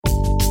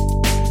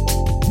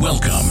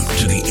Welcome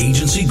to the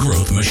Agency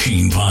Growth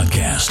Machine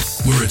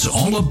podcast, where it's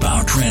all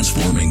about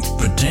transforming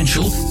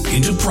potential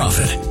into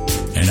profit.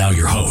 And now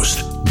your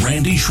host,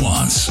 Randy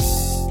Schwantz.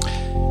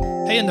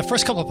 Hey, in the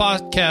first couple of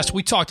podcasts,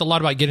 we talked a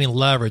lot about getting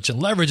leverage,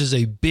 and leverage is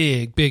a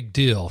big, big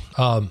deal.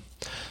 I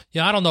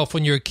don't know if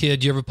when you're a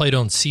kid, you ever played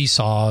on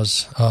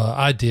seesaws.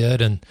 I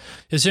did. And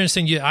it's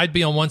interesting, I'd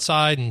be on one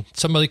side and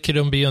some other kid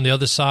would be on the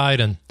other side.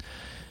 And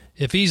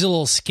if he's a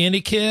little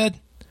skinny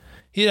kid,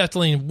 he'd have to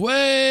lean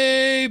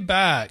way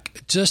back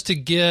just to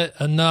get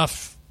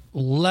enough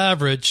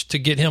leverage to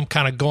get him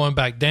kind of going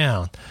back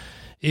down.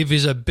 If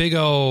he's a big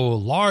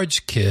old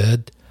large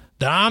kid,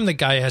 then I'm the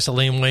guy who has to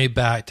lean way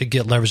back to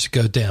get leverage to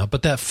go down.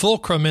 But that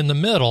fulcrum in the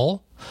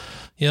middle,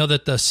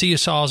 that the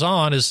seesaw's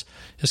on is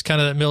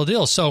kind of that middle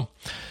deal. So,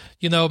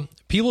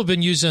 people have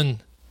been using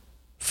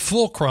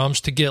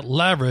fulcrums to get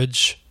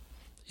leverage,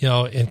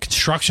 in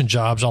construction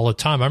jobs all the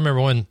time. I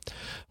remember when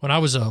I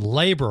was a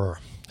laborer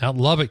out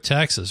in Lubbock,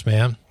 Texas,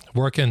 man,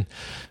 working,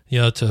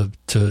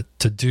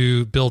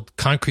 to build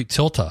concrete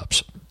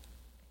tilt-ups.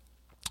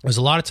 There's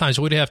a lot of times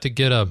we'd have to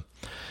get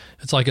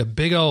it's like a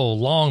big old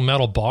long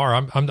metal bar.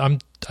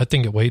 I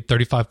think it weighed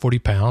 35, 40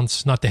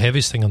 pounds. Not the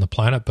heaviest thing on the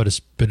planet, but it's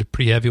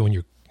pretty heavy when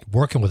you're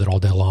working with it all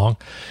day long.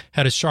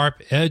 Had a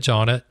sharp edge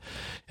on it,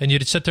 and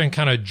you'd sit there and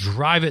kind of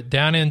drive it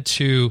down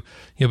into,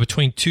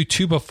 between two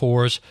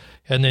 2x4s,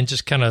 and then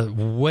just kind of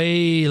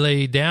way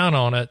lay down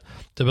on it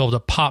to be able to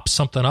pop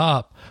something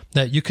up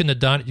that you couldn't have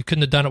done. You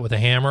couldn't have done it with a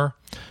hammer.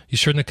 You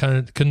certainly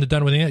couldn't have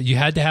done it with anything. You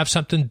had to have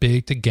something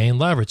big to gain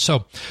leverage.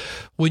 So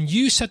when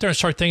you sit there and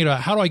start thinking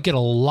about how do I get a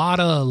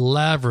lot of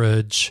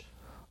leverage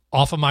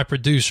off of my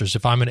producers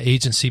if I'm an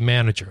agency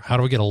manager? How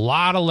do I get a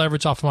lot of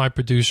leverage off of my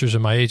producers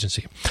in my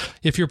agency?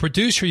 If you're a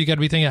producer, you got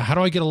to be thinking, how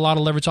do I get a lot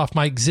of leverage off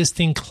my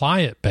existing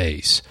client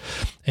base?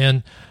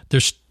 And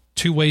there's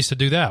two ways to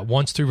do that.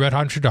 One's through red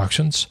hot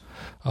introductions,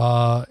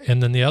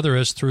 and then the other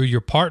is through your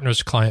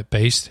partner's client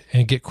base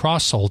and get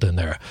cross-sold in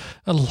there.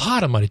 A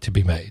lot of money to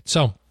be made.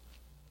 So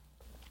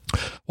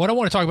what I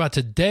want to talk about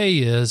today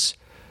is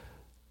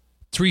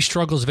 3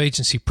 struggles of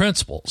agency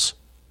principals.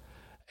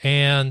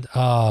 And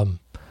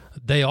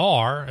they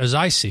are, as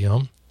I see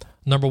them,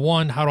 number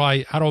one, how do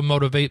I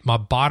motivate my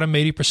bottom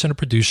 80% of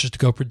producers to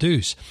go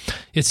produce?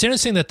 It's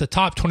interesting that the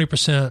top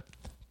 20%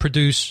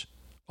 produce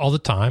all the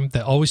time. They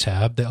always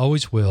have. They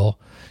always will.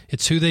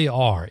 It's who they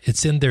are.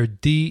 It's in their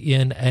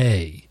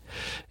DNA,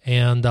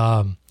 and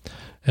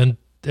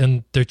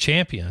they're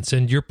champions.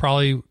 And you're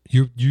probably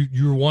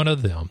you're one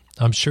of them.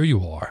 I'm sure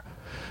you are.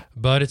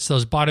 But it's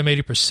those bottom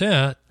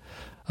 80%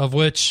 of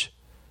which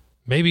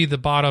maybe the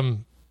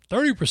bottom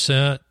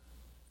 30%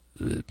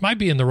 might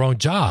be in the wrong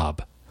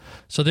job.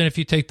 So then if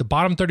you take the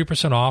bottom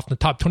 30% off, the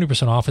top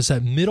 20% off, is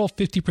that middle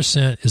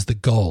 50% is the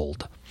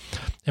gold.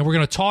 And we're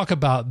going to talk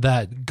about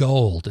that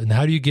gold and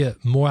how do you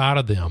get more out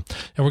of them.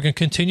 And we're going to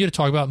continue to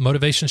talk about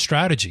motivation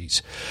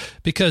strategies.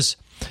 Because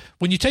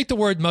when you take the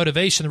word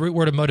motivation, the root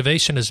word of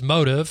motivation is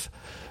motive.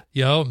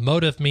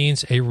 Motive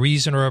means a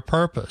reason or a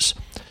purpose.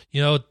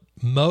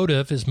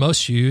 Motive is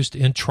most used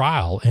in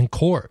trial, in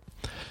court.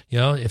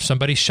 If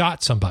somebody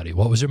shot somebody,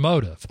 what was their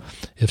motive?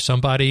 If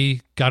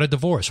somebody got a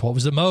divorce, what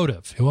was the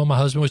motive? Well, my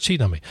husband was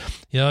cheating on me.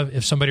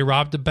 If somebody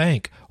robbed a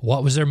bank,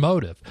 what was their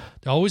motive?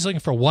 They're always looking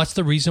for what's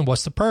the reason,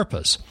 what's the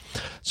purpose.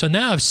 So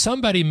now if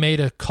somebody made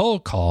a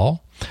cold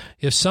call,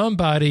 if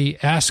somebody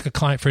asked a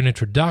client for an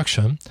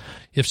introduction,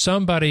 if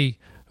somebody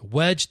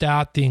wedged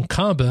out the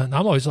incumbent,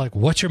 I'm always like,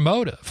 what's your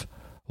motive?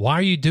 Why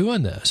are you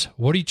doing this?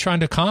 What are you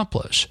trying to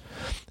accomplish?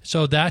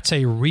 So that's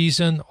a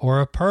reason or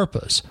a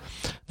purpose.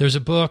 There's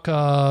a book,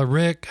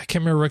 Rick, I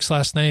can't remember Rick's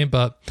last name,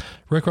 but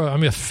Rick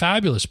wrote, a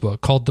fabulous book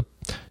called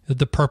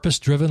The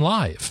Purpose-Driven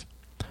Life,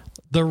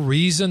 The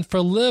Reason for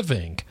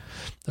Living.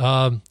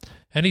 And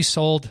he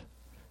sold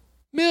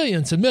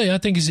millions and millions. I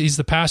think he's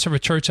the pastor of a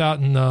church out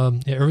in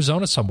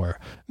Arizona somewhere.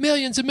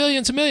 Millions and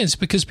millions and millions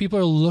because people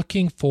are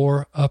looking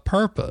for a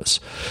purpose.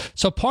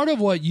 So part of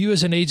what you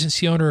as an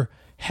agency owner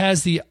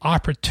has the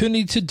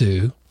opportunity to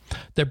do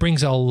that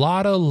brings a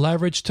lot of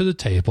leverage to the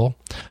table,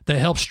 that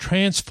helps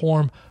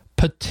transform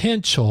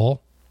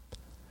potential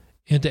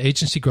into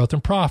agency growth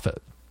and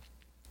profit.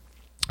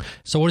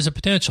 So what is the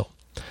potential?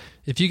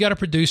 If you got a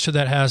producer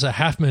that has a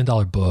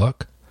 $500,000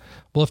 book,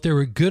 well, if they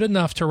were good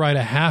enough to write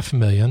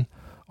 $500,000,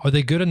 are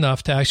they good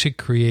enough to actually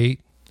create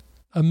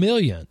 $1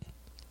 million?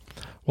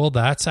 Well,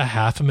 that's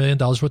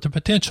 $500,000 worth of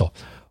potential.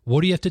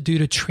 What do you have to do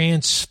to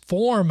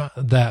transform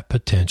that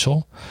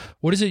potential?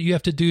 What is it you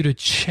have to do to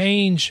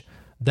change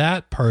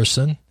that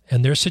person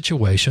and their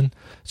situation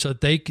so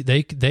that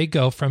they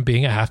go from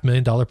being a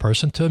 $500,000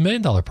 person to $1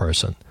 million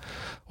person?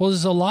 Well,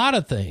 there's a lot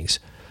of things,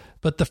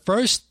 but the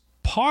first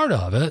part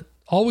of it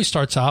always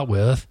starts out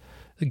with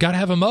you got to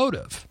have a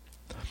motive.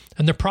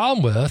 And the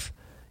problem with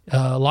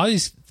a lot of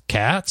these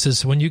cats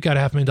is when you got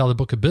a $500,000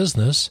 book of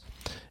business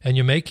and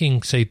you're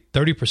making, say,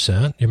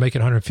 30%, you're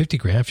making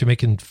 $150,000. If you're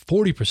making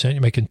 40%,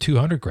 you're making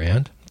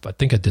 $200,000. I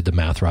think I did the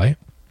math right.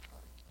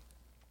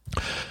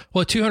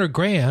 Well,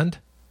 $200,000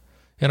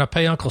 and I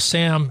pay Uncle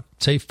Sam,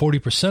 say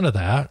 40% of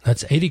that,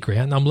 that's $80,000.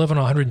 And I'm living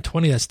on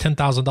 120, that's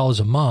 $10,000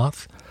 a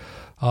month.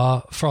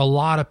 For a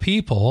lot of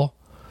people,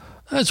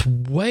 that's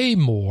way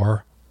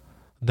more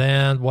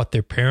than what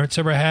their parents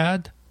ever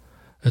had.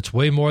 It's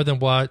way more than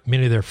what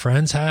many of their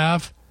friends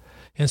have.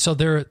 And so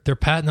they're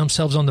patting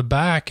themselves on the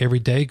back every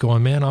day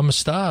going, man, I'm a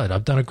stud.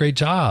 I've done a great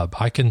job.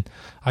 I can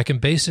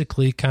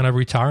basically kind of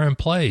retire in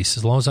place.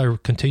 As long as I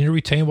continue to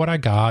retain what I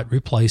got,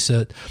 replace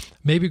it,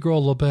 maybe grow a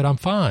little bit, I'm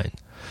fine.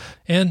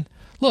 And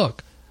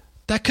look,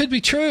 that could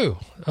be true.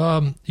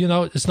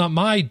 It's not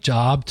my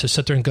job to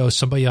sit there and go,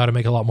 somebody ought to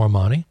make a lot more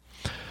money.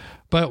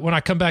 But when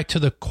I come back to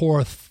the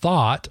core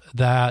thought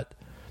that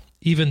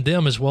even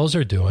them, as well as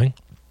they're doing,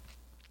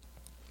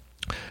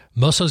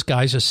 most of those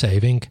guys are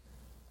saving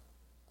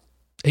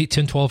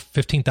 $8,000, $10,000,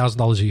 $12,000,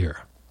 $15,000 a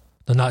year.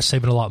 They're not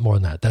saving a lot more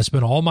than that. That's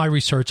been all my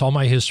research, all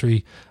my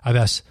history. I've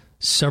asked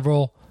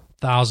several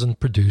thousand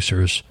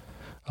producers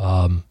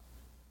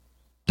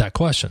that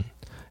question,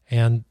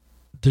 and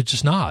they're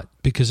just not,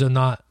 because they're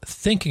not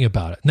thinking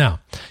about it. Now,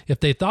 if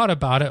they thought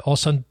about it, all of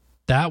a sudden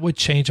that would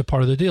change a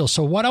part of the deal.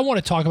 So what I want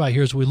to talk about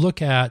here is we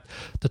look at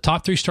the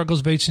top 3 struggles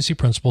of agency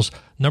principals.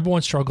 Number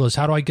 1 struggle is,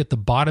 how do I get the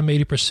bottom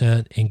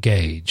 80%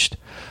 engaged?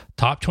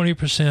 Top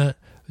 20%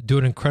 do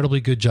an incredibly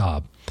good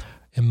job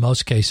in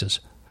most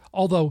cases,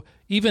 although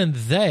even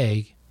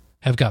they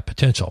have got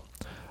potential.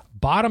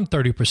 Bottom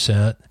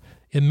 30%,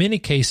 in many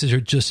cases,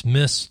 are just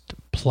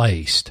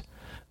misplaced.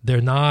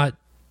 They're not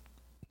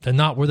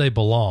where they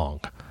belong.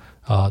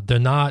 They're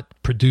not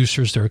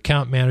producers. They're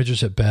account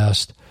managers at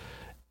best.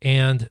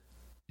 And,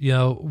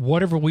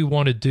 whatever we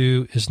want to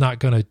do is not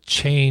going to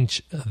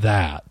change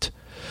that.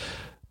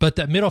 But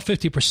that middle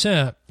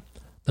 50%,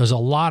 there's a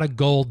lot of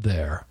gold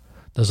there.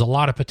 There's a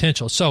lot of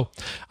potential. So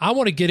I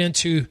want to get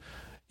into,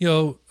 I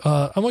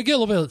want to get a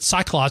little bit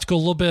psychological, a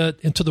little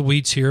bit into the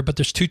weeds here, but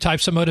there's 2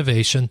 types of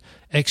motivation,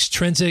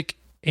 extrinsic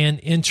and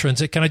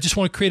intrinsic. And I just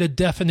want to create a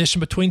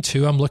definition between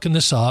 2. I'm looking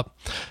this up.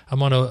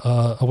 I'm on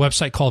a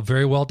website called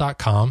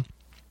verywell.com.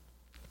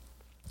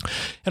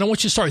 And I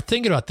want you to start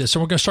thinking about this,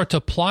 and we're going to start to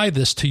apply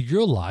this to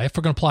your life.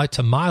 We're going to apply it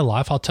to my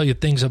life. I'll tell you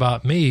things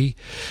about me,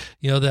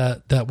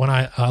 that when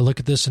I look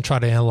at this and try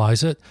to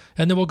analyze it,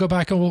 and then we'll go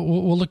back and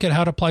we'll look at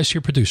how it applies to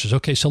your producers.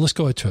 Okay, so let's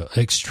go into it.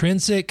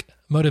 Extrinsic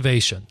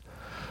motivation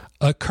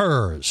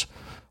occurs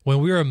when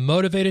we are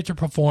motivated to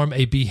perform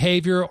a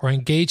behavior or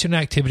engage in an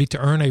activity to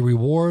earn a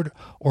reward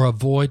or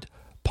avoid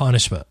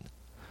punishment.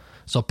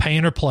 So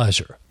pain or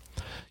pleasure.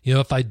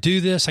 If I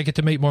do this, I get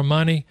to make more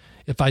money.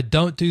 If I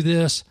don't do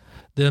this,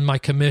 then my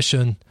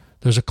commission,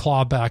 there's a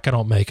clawback. I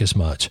don't make as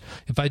much.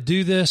 If I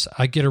do this,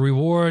 I get a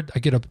reward. I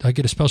get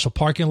a special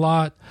parking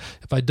lot.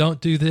 If I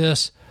don't do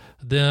this,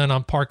 then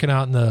I'm parking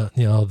out in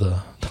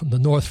the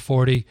North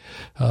 40,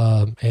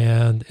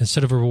 and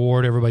instead of a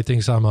reward, everybody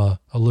thinks I'm a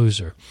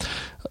loser.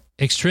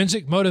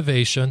 Extrinsic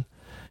motivation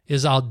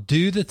is, I'll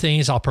do the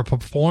things, I'll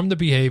perform the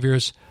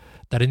behaviors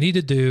that I need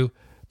to do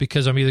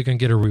because I'm either going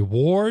to get a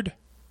reward,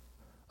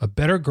 a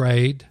better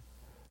grade,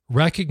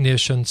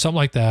 recognition, something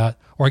like that,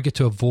 or I get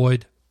to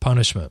avoid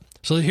punishment.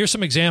 So here's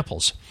some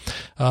examples.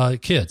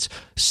 Kids,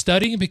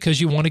 studying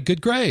because you want a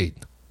good grade.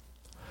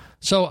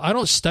 So I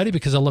don't study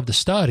because I love to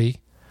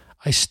study.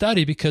 I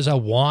study because I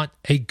want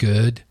a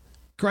good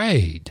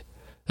grade.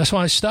 That's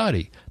why I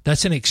study.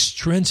 That's an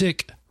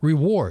extrinsic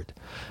reward.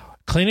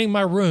 Cleaning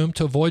my room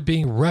to avoid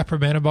being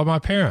reprimanded by my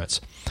parents.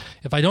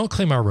 If I don't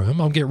clean my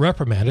room, I'll get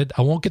reprimanded.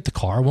 I won't get the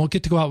car. I won't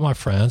get to go out with my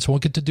friends. I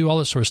won't get to do all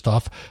that sort of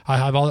stuff. I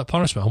have all that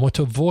punishment. I want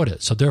to avoid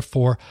it. So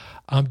therefore,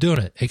 I'm doing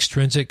it.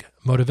 Extrinsic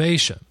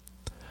motivation.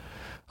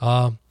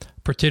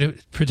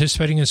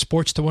 Participating in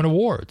sports to win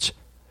awards.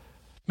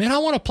 Man, I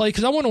want to play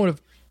because I want to win a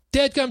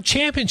dadgum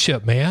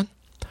championship, man.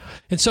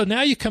 And so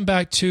now you come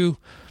back to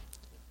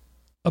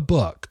a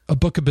book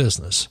of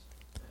business.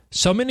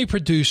 So many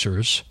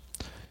producers,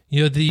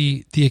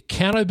 the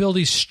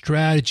accountability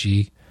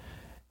strategy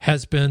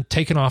has been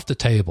taken off the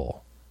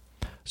table.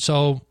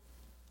 So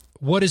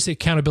what is the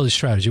accountability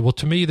strategy? Well,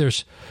 to me,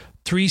 there's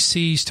 3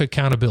 C's to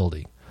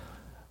accountability.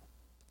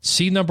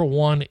 C number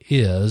 1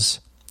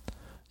 is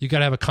you got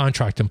to have a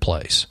contract in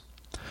place.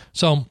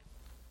 So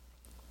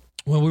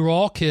when we were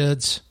all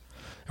kids,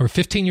 and we're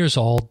 15 years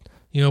old,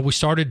 we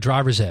started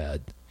driver's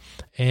ed.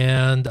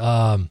 And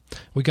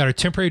we got our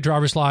temporary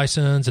driver's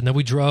license, and then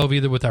we drove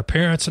either with our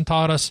parents and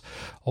taught us,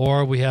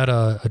 or we had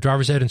a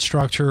driver's ed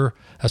instructor.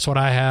 That's what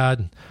I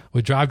had.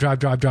 We drive.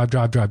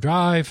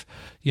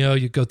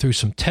 You go through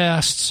some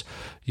tests.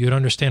 You'd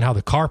understand how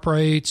the car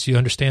operates. You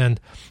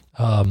understand,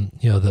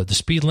 the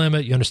speed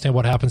limit. You understand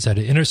what happens at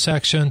an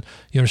intersection.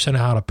 You understand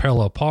how to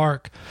parallel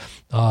park.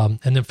 And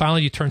then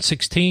finally, you turn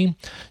 16.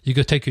 You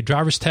go take your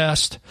driver's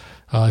test.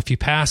 If you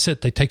pass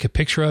it, they take a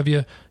picture of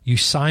you. You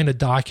sign a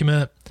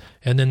document.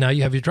 And then now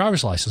you have your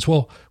driver's license.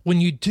 Well,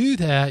 when you do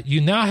that, you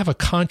now have a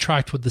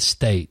contract with the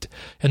state.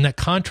 And that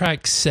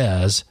contract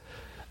says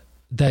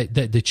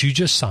that you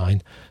just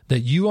signed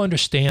that you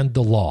understand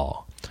the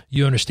law.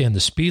 You understand the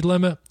speed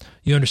limit.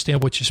 You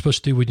understand what you're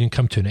supposed to do when you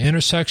come to an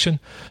intersection.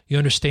 You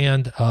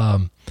understand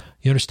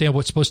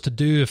what's supposed to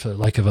do if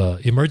a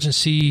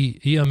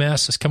emergency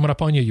EMS is coming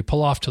up on you, you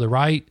pull off to the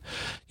right.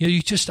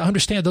 You just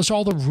understand those are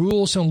all the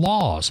rules and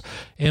laws.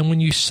 And when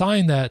you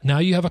sign that, now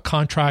you have a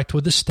contract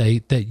with the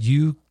state that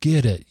you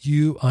get it,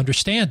 you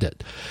understand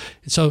it.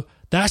 So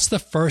that's the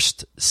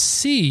first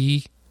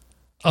C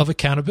of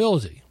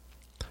accountability.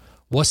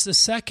 What's the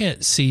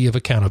second C of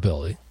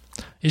accountability?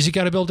 Is you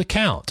got to be able to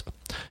count.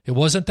 It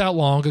wasn't that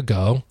long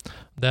ago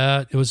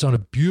that it was on a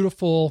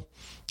beautiful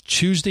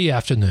Tuesday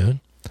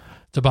afternoon.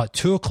 It's about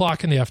 2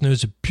 o'clock in the afternoon.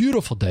 It's a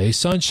beautiful day,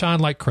 sunshine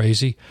like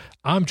crazy.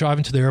 I'm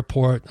driving to the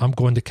airport. I'm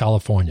going to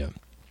California.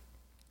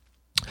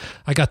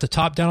 I got the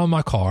top down on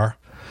my car.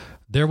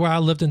 There where I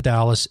lived in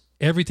Dallas,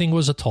 everything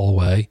was a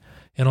tollway.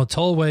 And on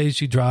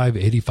tollways, you drive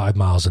 85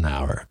 miles an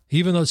hour.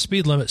 Even though the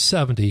speed limit's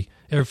 70,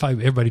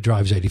 everybody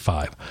drives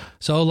 85.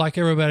 So like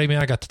everybody,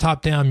 man, I got the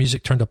top down,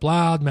 music turned up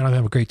loud. Man, I'm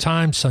having a great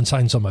time. Sun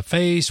shines on my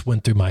face,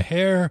 went through my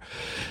hair.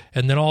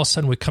 And then all of a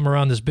sudden we come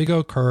around this big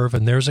old curve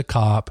and there's a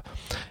cop.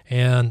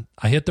 And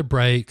I hit the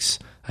brakes.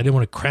 I didn't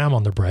want to cram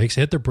on the brakes.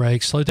 I hit the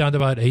brakes, slowed down to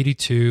about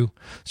 82,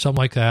 something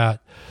like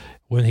that,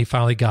 when he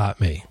finally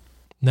got me.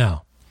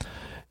 Now,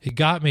 he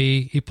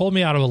pulled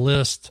me out of a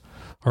list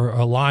or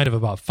a line of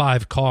about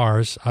 5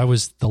 cars. I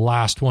was the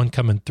last one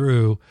coming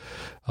through,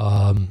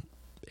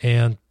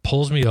 and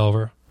pulls me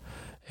over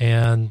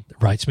and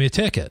writes me a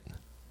ticket.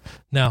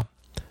 Now,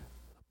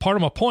 part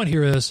of my point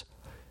here is,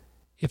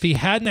 if he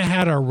hadn't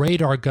had a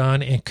radar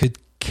gun and could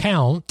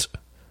count,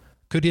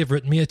 could he have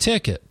written me a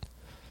ticket?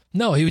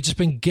 No, he had just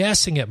been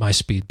guessing at my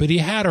speed, but he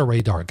had a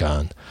radar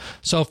gun.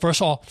 So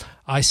first of all,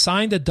 I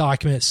signed a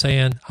document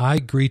saying I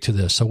agree to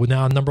this. So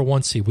now number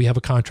 1C, we have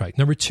a contract.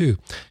 Number 2,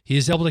 he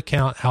is able to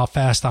count how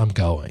fast I'm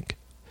going.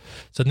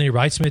 So then he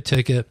writes me a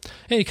ticket,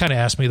 and he kind of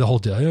asked me the whole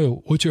deal. Hey,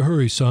 what's your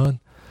hurry, son?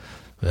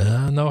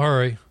 No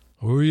hurry.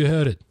 Where are you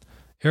headed?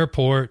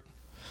 Airport.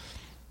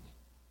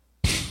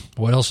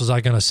 What else was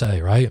I going to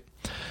say, right?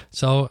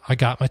 So I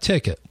got my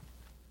ticket.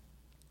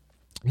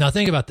 Now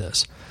think about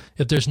this.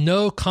 If there's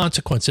no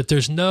consequence, if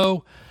there's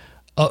no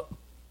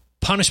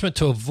punishment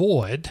to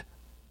avoid,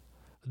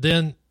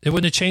 then it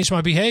wouldn't have changed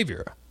my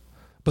behavior.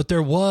 But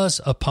there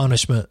was a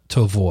punishment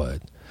to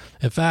avoid.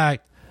 In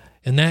fact,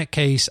 in that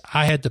case,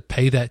 I had to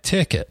pay that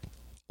ticket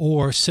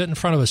or sit in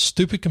front of a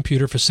stupid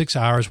computer for 6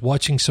 hours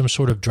watching some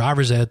sort of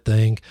driver's ed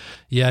thing,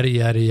 yada,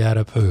 yada,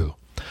 yada, poo.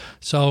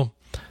 So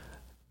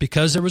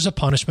because there was a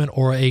punishment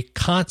or a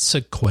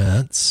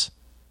consequence,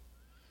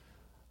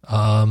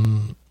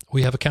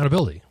 we have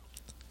accountability.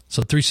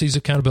 So 3 C's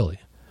of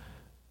accountability.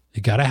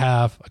 You got to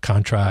have a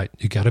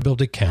contract. You got to be able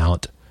to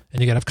count,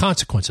 and you got to have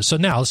consequences. So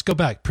now let's go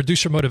back.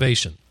 Producer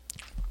motivation.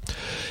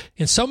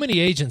 In so many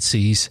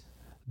agencies,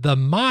 the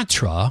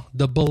mantra,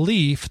 the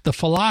belief, the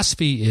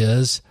philosophy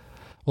is,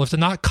 well, if they're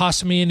not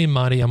costing me any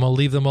money, I'm going to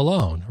leave them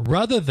alone.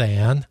 Rather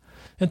than,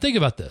 and think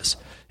about this,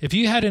 if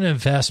you had an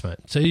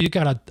investment, so you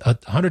got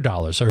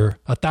 $100 or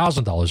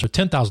 $1,000 or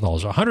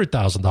 $10,000 or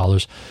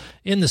 $100,000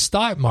 in the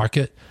stock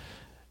market,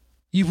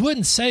 you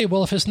wouldn't say,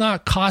 well, if it's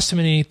not costing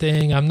me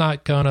anything, I'm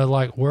not going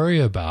to worry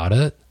about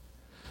it.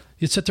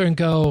 You'd sit there and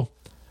go,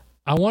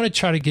 I want to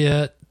try to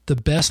get the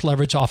best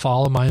leverage off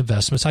all of my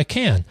investments I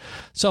can.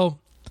 So,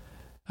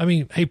 I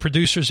mean, hey,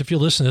 producers, if you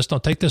listen to this,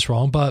 don't take this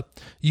wrong, but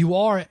you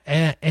are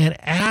an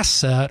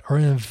asset or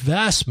an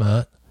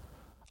investment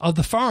of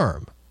the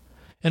firm.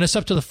 And it's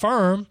up to the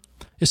firm,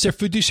 it's their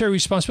fiduciary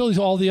responsibility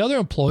to all the other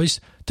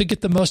employees to get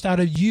the most out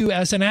of you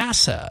as an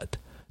asset.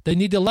 They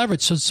need to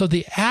leverage. So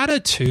the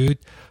attitude,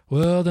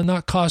 well, they're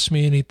not costing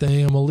me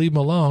anything, I'm going to leave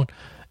them alone,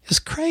 is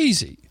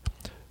crazy.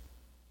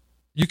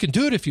 You can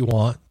do it if you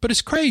want, but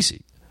it's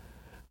crazy.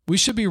 We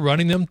should be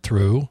running them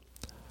through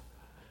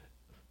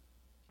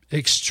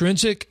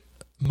extrinsic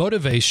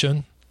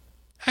motivation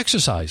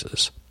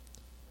exercises.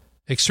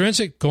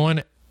 Extrinsic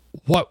going,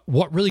 what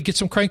really gets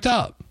them cranked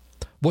up?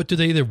 What do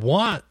they either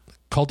want,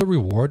 called the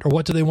reward, or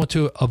what do they want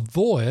to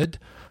avoid,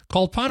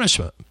 called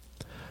punishment?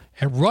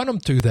 And run them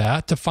through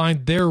that to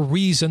find their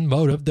reason,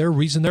 motive,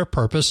 their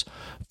purpose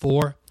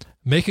for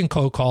making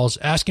cold calls,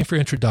 asking for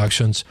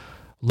introductions,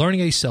 learning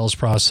a sales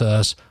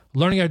process,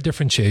 learning our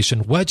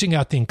differentiation, wedging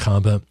out the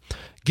incumbent,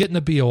 getting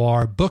the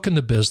BOR, booking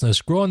the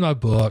business, growing my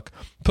book,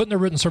 putting the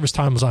written service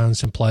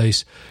timelines in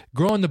place,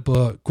 growing the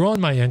book,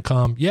 growing my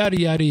income, yada,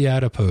 yada,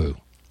 yada, poo.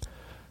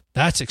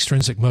 That's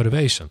extrinsic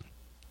motivation.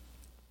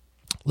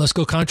 Let's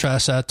go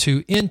contrast that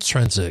to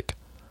intrinsic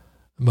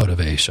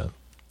motivation.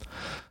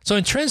 So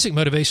intrinsic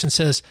motivation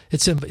says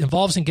it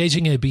involves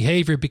engaging in a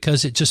behavior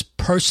because it's just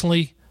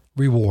personally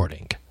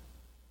rewarding.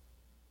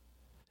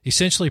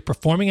 Essentially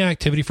performing an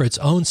activity for its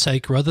own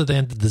sake rather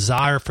than the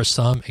desire for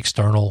some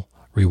external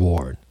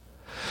reward.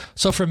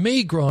 So for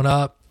me growing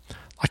up,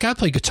 I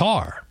played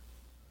guitar.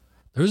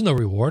 There was no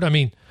reward. I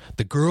mean,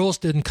 the girls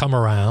didn't come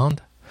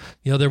around.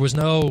 There was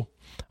no,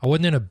 I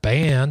wasn't in a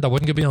band. I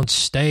wasn't going to be on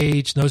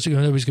stage. Nobody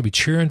was going to be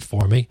cheering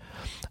for me.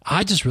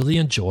 I just really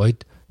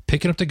enjoyed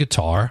picking up the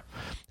guitar.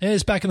 And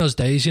it's back in those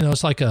days, it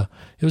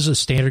was a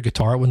standard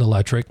guitar. It wasn't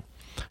electric.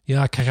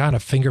 I can kind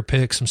of finger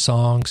pick some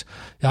songs.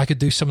 I could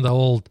do some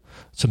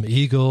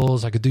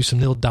Eagles. I could do some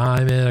Neil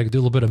Diamond. I could do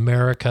a little bit of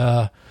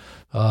America.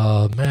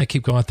 I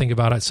keep going. I think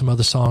about it. Some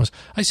other songs.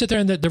 I sit there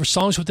and there were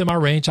songs within my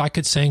range I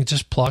could sing,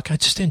 just pluck. I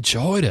just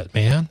enjoyed it,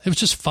 man. It was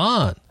just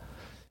fun.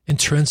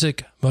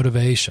 Intrinsic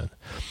motivation.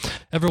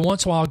 Every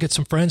once in a while, I'll get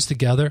some friends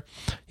together,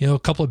 a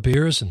couple of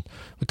beers, and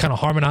we kind of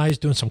harmonize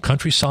doing some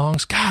country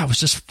songs. God, it was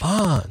just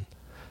fun.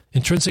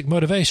 Intrinsic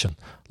motivation.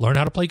 Learn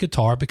how to play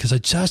guitar because I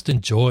just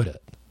enjoyed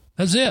it.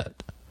 That's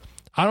it.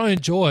 I don't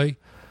enjoy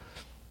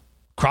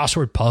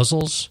crossword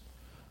puzzles,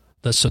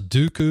 the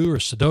Sudoku or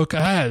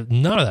Sudoku.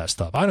 None of that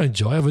stuff. I don't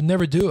enjoy it. I would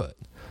never do it.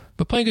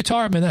 But playing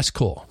guitar, man, that's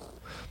cool.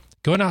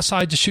 Going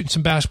outside, just shooting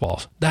some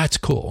basketballs, that's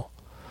cool.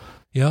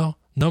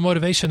 No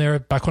motivation there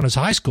back when I was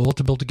high school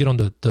to be able to get on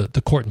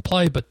the court and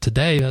play. But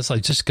today, it's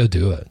like, just go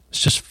do it.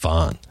 It's just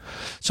fun.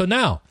 So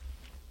now,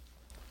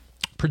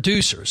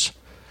 producers,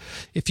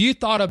 if you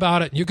thought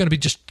about it, and you're going to be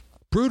just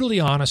brutally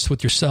honest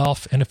with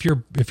yourself. And if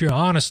you're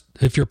honest,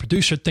 if you're a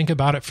producer, think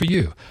about it for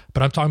you.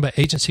 But I'm talking about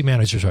agency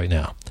managers right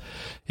now.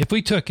 If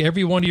we took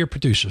every one of your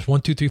producers,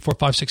 1, 2, 3, 4,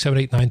 5, 6, 7,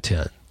 8, 9,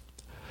 10,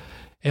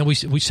 and we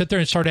sit there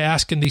and started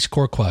asking these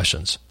core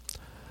questions.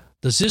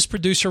 Does this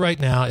producer right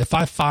now, if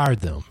I fired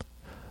them,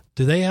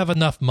 do they have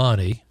enough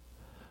money,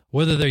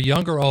 whether they're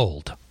young or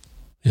old,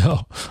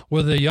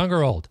 whether they're young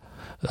or old,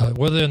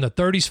 whether they're in the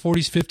 30s,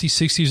 40s, 50s,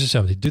 60s,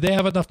 or 70s, do they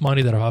have enough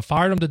money that if I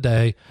fired them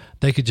today,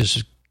 they could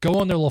just go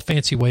on their little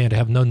fancy way and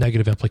have no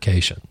negative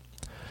implication?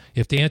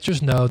 If the answer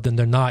is no, then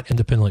they're not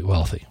independently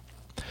wealthy.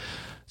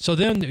 So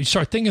then you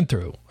start thinking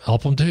through,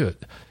 help them do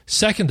it.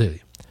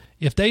 Secondly,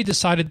 if they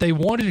decided they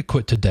wanted to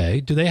quit today,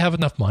 do they have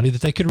enough money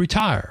that they could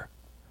retire?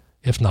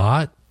 If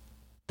not,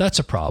 that's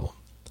a problem.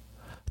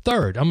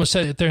 Third, I'm going to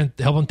sit there and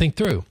help them think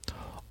through.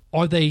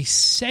 Are they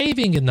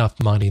saving enough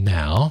money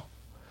now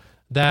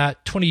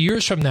that 20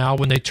 years from now,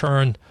 when they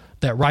turn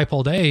that ripe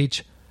old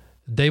age,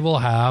 they will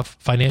have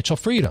financial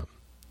freedom?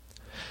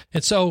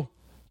 And so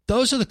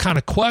those are the kind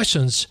of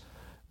questions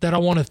that I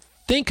want to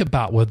think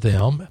about with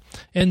them.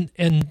 And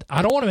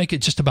I don't want to make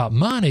it just about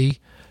money,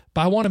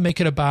 but I want to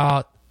make it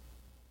about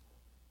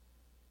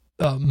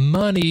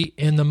money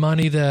and the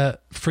money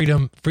that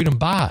freedom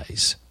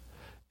buys,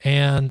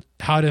 and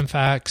how it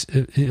impacts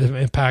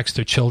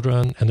their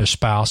children and their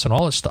spouse and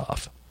all that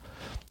stuff.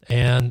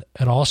 And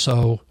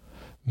also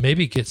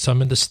maybe get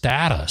some into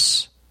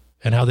status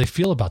and how they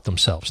feel about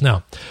themselves.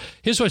 Now,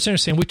 here's what's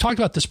interesting. We talked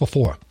about this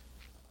before.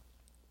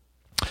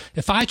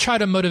 If I try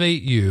to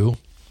motivate you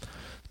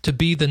to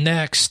be the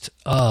next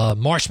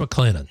Marsh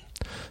McLennan,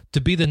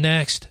 to be the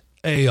next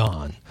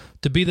Aon,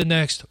 to be the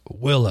next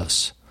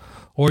Willis,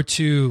 or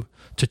to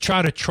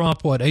try to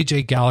trump what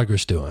A.J.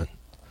 Gallagher's doing,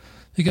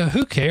 you go,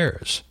 who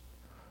cares?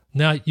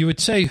 Now, you would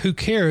say, who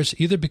cares,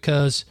 either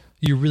because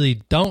you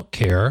really don't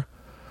care,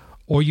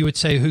 or you would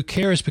say, who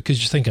cares,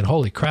 because you're thinking,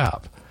 holy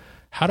crap,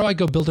 how do I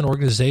go build an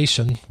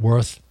organization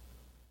worth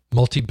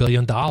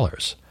multi-billion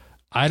dollars?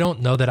 I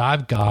don't know that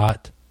I've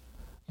got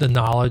the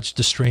knowledge,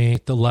 the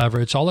strength, the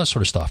leverage, all that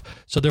sort of stuff.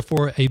 So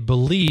therefore, a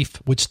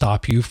belief would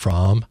stop you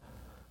from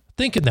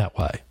thinking that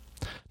way.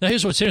 Now,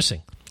 here's what's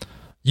interesting.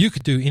 You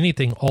could do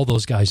anything all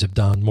those guys have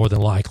done, more than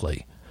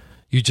likely.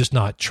 You're just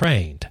not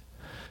trained.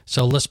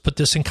 So let's put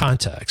this in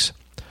context.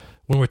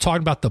 When we're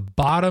talking about the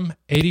bottom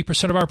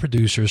 80% of our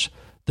producers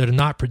that are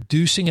not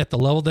producing at the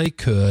level they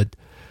could,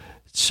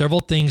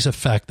 several things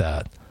affect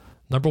that.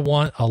 Number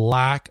one, a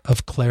lack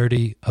of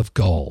clarity of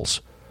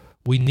goals.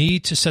 We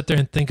need to sit there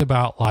and think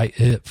about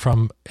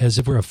as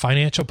if we're a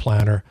financial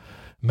planner,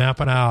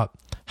 mapping out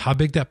how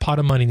big that pot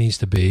of money needs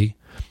to be,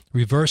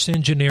 reverse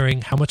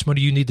engineering how much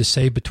money you need to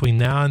save between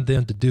now and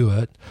then to do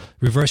it,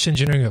 reverse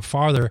engineering it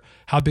farther,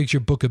 how big does your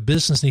book of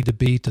business need to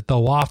be to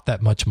throw off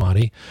that much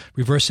money,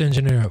 reverse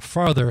engineering it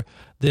farther,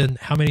 then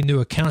how many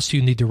new accounts do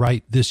you need to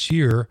write this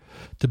year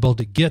to be able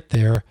to get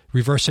there,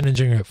 reverse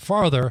engineering it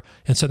farther,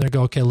 and sit there and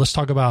go, okay, let's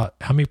talk about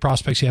how many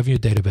prospects you have in your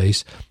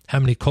database, how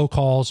many cold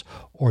calls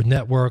or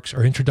networks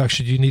or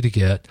introductions you need to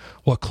get,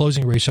 what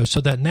closing ratio, so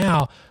that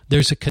now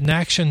there's a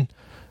connection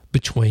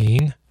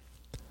between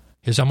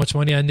here's how much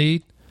money I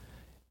need,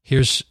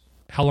 here's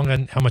how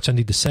much I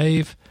need to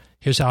save,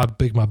 here's how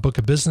big my book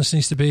of business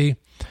needs to be,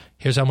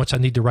 here's how much I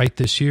need to write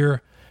this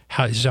year,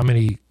 here's how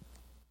many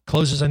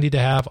closes I need to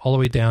have, all the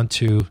way down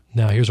to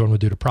now here's what I'm going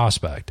to do to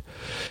prospect.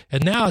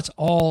 And now it's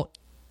all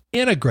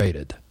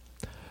integrated.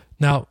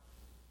 Now,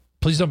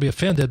 please don't be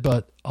offended,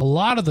 but a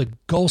lot of the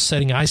goal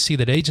setting I see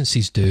that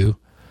agencies do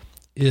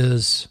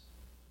is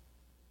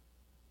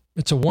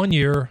it's a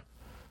 1-year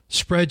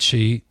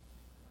spreadsheet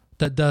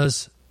that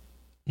does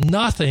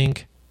nothing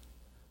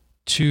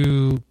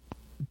to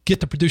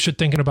get the producer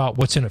thinking about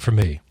what's in it for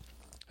me.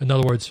 In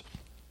other words,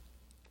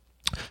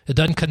 it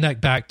doesn't connect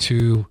back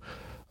to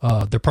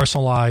their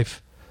personal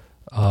life,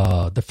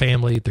 their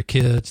family, their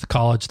kids, the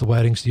college, the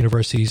weddings, the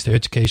universities, their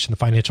education, the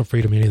financial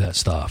freedom, any of that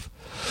stuff.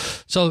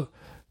 So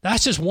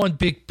that's just one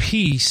big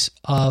piece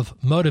of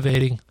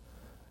motivating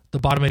the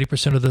bottom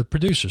 80% of the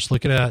producers.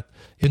 Looking at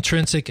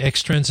intrinsic,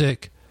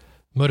 extrinsic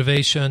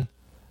motivation,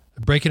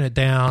 breaking it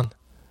down,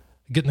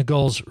 getting the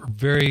goals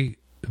very,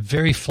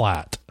 very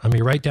flat. I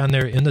mean, right down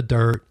there in the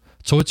dirt,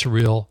 so it's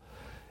real.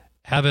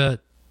 Have it,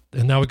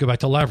 and now we go back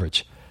to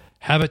leverage.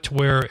 Have it to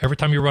where every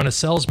time you run a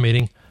sales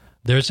meeting,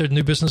 there's their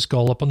new business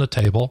goal up on the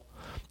table.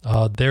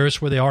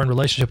 There's where they are in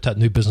relationship to that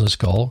new business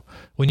goal.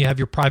 When you have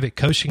your private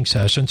coaching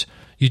sessions,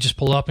 you just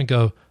pull up and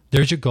go,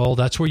 there's your goal.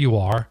 That's where you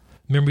are.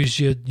 Remember,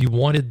 you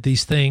wanted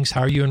these things.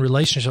 How are you in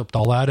relationship with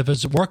all that? If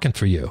it's working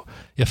for you.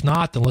 If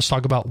not, then let's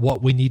talk about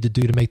what we need to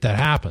do to make that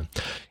happen.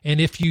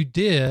 And if you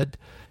did,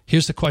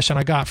 here's the question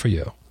I got for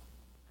you.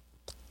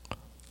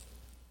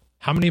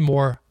 How many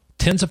more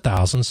tens of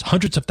thousands,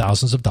 hundreds of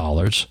thousands of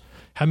dollars,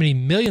 how many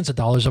millions of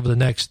dollars over the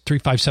next 3,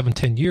 5, 7,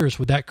 10 years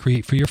would that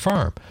create for your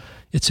firm?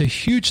 It's a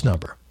huge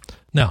number.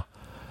 Now,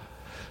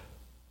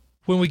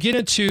 when we get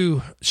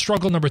into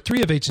struggle number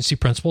 3 of agency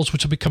principles,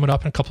 which will be coming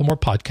up in a couple more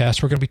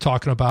podcasts, we're going to be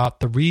talking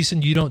about the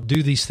reason you don't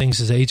do these things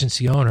as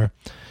agency owner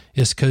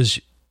is because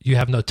you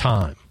have no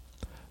time.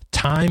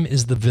 Time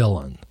is the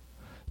villain.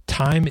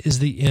 Time is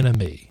the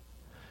enemy.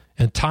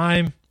 And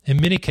time,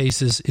 in many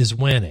cases, is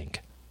winning.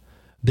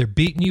 They're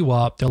beating you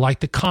up. They're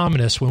like the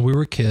communists when we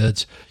were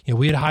kids.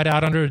 We'd hide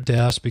out under a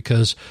desk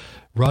because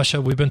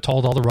Russia, we've been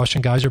told all the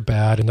Russian guys are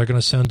bad and they're going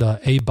to send a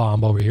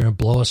A-bomb over here and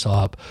blow us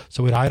up.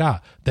 So we'd hide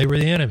out. They were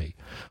the enemy.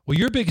 Well,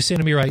 your biggest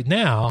enemy right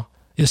now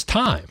is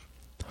time.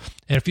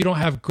 And if you don't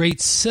have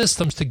great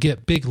systems to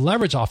get big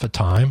leverage off of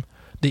time,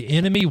 the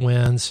enemy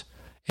wins,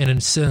 and in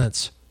a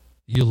sense,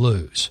 you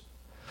lose.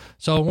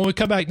 So when we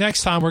come back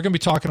next time, we're going to be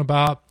talking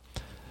about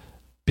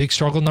big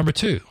struggle number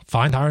 2,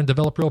 find, hire, and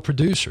develop real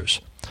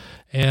producers.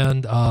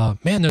 And,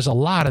 man, there's a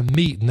lot of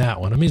meat in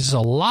that one. I mean, there's a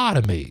lot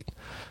of meat.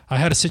 I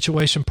had a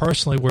situation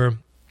personally where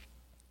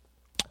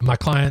my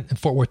client in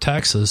Fort Worth,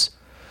 Texas,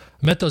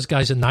 I met those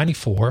guys in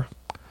 94.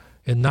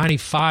 In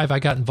 95, I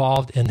got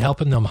involved in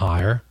helping them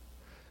hire.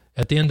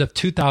 At the end of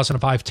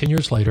 2005, 10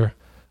 years later,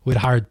 we'd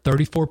hired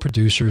 34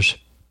 producers,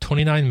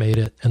 29 made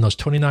it, and those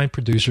 29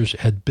 producers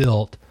had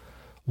built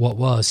what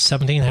was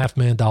 $17.5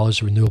 million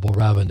of renewable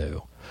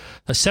revenue.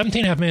 The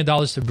 $17.5 million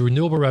of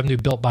renewable revenue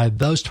built by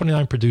those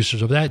 29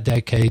 producers over that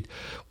decade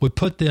would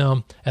put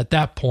them at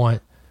that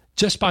point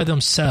just by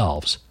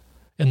themselves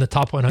in the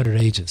top 100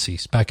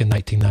 agencies back in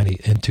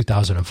 1990 and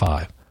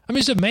 2005. I mean,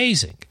 it's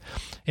amazing.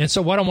 And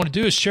so what I want to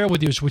do is share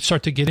with you as we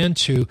start to get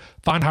into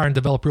find, hire, and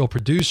develop real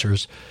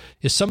producers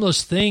is some of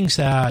those things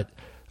that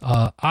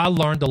I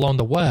learned along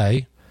the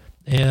way.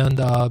 And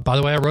by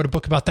the way, I wrote a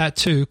book about that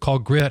too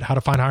called Grit, How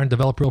to Find, Hire, and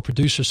Develop Real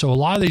Producers. So a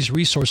lot of these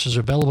resources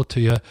are available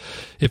to you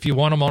if you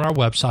want them on our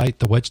website,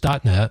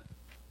 thewedge.net.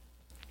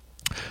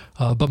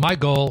 But my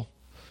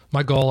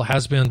goal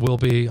has been, will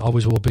be,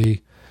 always will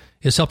be,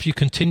 is help you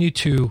continue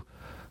to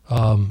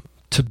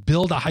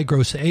build a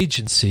high-growth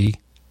agency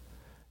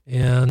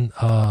in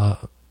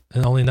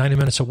only 90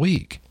 minutes a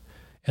week.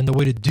 And the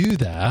way to do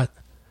that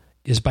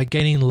is by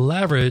gaining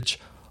leverage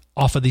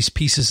off of these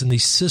pieces and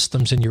these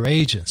systems in your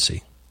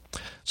agency.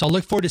 So I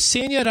look forward to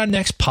seeing you at our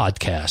next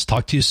podcast.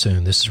 Talk to you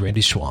soon. This is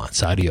Randy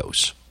Schwantz.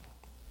 Adios.